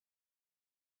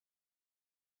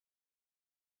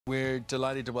We're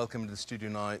delighted to welcome to the studio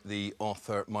now the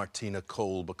author Martina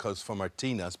Cole, because for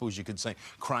Martina, I suppose you could say,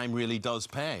 crime really does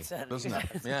pay, doesn't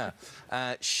it?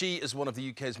 Yeah. She is one of the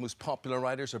UK's most popular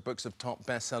writers. Her books have topped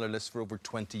bestseller lists for over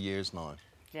 20 years now.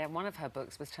 Yeah, one of her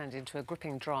books was turned into a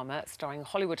gripping drama starring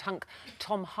Hollywood hunk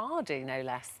Tom Hardy, no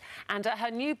less. And her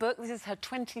new book, this is her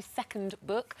 22nd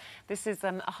book. This is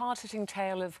a hard-hitting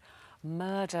tale of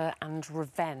murder and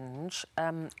revenge.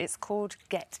 It's called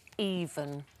Get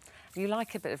Even. You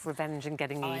like a bit of revenge and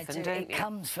getting even, don't you? It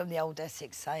comes from the old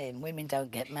Essex saying, women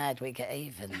don't get mad, we get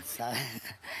even. So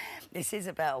this is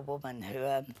about a woman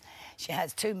who, she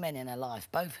has two men in her life,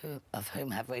 both of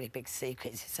whom have really big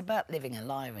secrets. It's about living a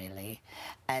lie, really.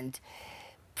 And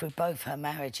through both her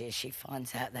marriages, she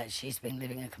finds out that she's been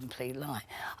living a complete lie.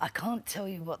 I can't tell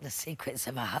you what the secrets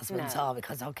of her husbands are,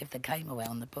 because I'll give the game away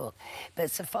on the book.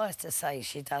 But suffice to say,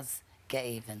 she does get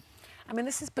even. I mean,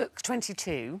 this is book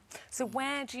 22, so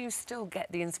where do you still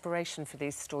get the inspiration for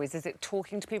these stories? Is it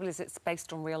talking to people? Is it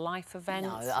based on real-life events?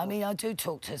 No, I mean, I do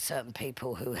talk to certain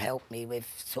people who help me with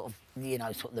sort of, you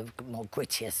know, sort of the more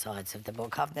grittier sides of the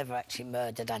book. I've never actually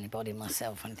murdered anybody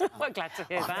myself. We're glad to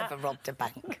hear that. I've never robbed a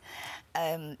bank.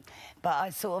 But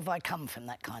I come from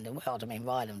that kind of world. I mean,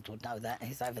 Ryland would know that.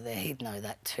 He's over there, he'd know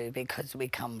that too, because we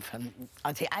come from...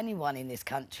 I think anyone in this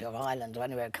country or Ireland or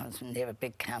anywhere who comes from near a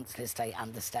big council estate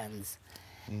understands,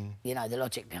 you know, the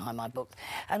logic behind my book,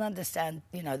 and understand,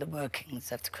 you know, the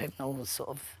workings of the criminal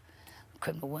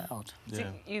world. Yeah.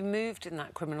 So you moved in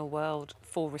that criminal world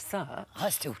for research? I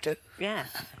still do. Yeah,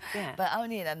 yeah. But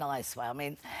only in a nice way. I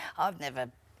mean, I've never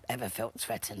ever felt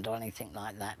threatened or anything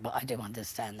like that, but I do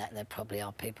understand that there probably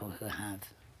are people who have.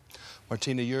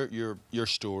 Martina, your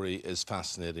story is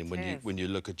fascinating when you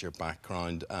look at your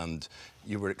background, and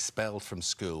you were expelled from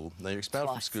school. Now, you're expelled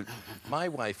from school. My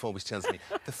wife always tells me,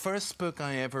 the first book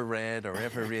I ever read or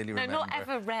ever really remember... No, not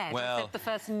ever read. Well... I said the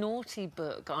first naughty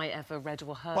book I ever read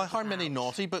or heard. Well, how many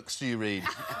naughty books do you read?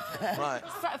 Right.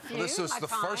 A few, well, this was the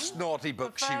first naughty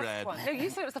book she read. One. No, you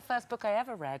said it was the first book I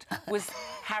ever read, was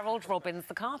Harold Robbins'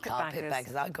 The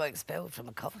Carpetbaggers. I got expelled from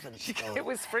a convent school. It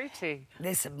was fruity.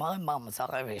 Listen, my mum was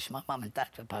Irish. My mum and dad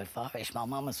were both Irish. My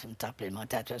mum was from Dublin, my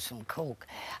dad was from Cork.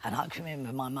 And I can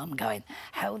remember my mum going,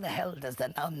 how the hell does the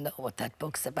nun know what that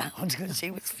book's about? Because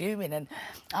she was fuming. And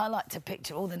I like to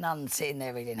picture all the nuns sitting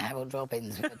there reading Harold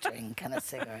Robbins with a drink and a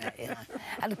cigarette, you know.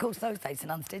 And, of course, those days the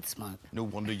nuns did smoke. No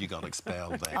wonder you got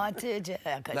expelled then. I did, yeah.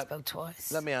 I got expelled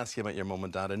twice. Let me ask you about your mum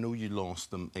and dad. I know you lost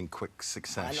them in quick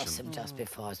succession. I lost them just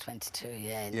before I was 22,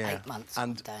 yeah, in 8 months.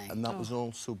 And that was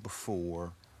also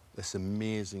before this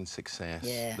amazing success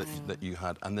that you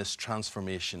had, and this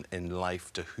transformation in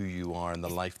life to who you are and the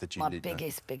life that you lead.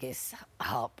 My biggest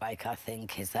heartbreak, I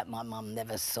think, is that my mum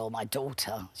never saw my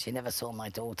daughter. She never saw my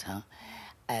daughter,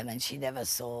 and she never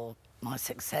saw my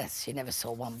success. She never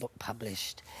saw one book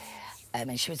published.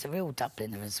 And she was a real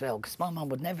Dubliner as well, because my mum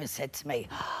would never have said to me,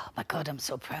 oh, my God, I'm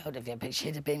so proud of you, but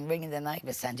she'd have been ringing the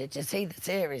neighbours saying, did you see the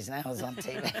series now? I was on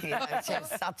TV. You know, she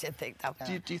was such a thick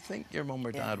Dubliner. Do you think your mum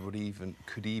or dad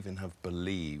could even have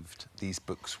believed these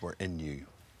books were in you?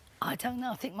 I don't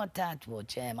know. I think my dad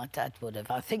would, yeah, my dad would have.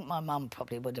 I think my mum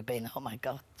probably would have been, oh, my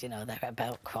God, you know, they're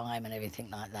about crime and everything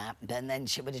like that. And then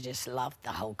she would have just loved the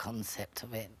whole concept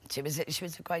of it. She was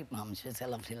a great mum. She was a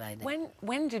lovely lady.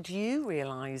 When did you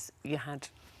realise you had,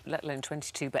 let alone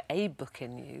 22, but a book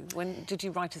in you? When did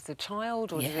you write as a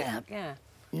child? Or did it,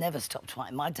 never stopped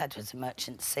writing. My dad was a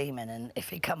merchant seaman, and if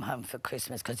he'd come home for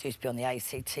Christmas, because he used to be on the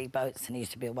ACT boats and he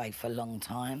used to be away for a long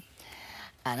time,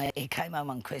 and he came home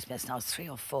on Christmas, and I was 3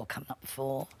 or 4, coming up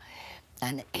 4,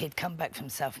 and he'd come back from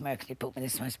South America and he bought me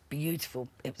this most beautiful...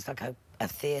 It was like a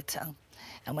theatre,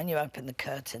 and when you opened the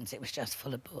curtains, it was just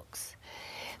full of books.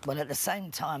 Well, at the same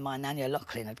time, my Nanny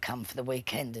O'Loughlin had come for the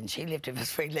weekend, and she lived with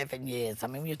us for 11 years. I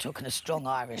mean, you're talking a strong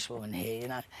Irish woman here, you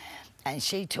know. And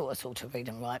she taught us all to read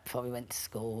and write before we went to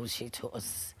school. She taught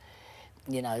us,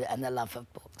 you know, and the love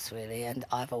of books, really. And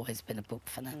I've always been a book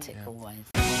fanatic, always.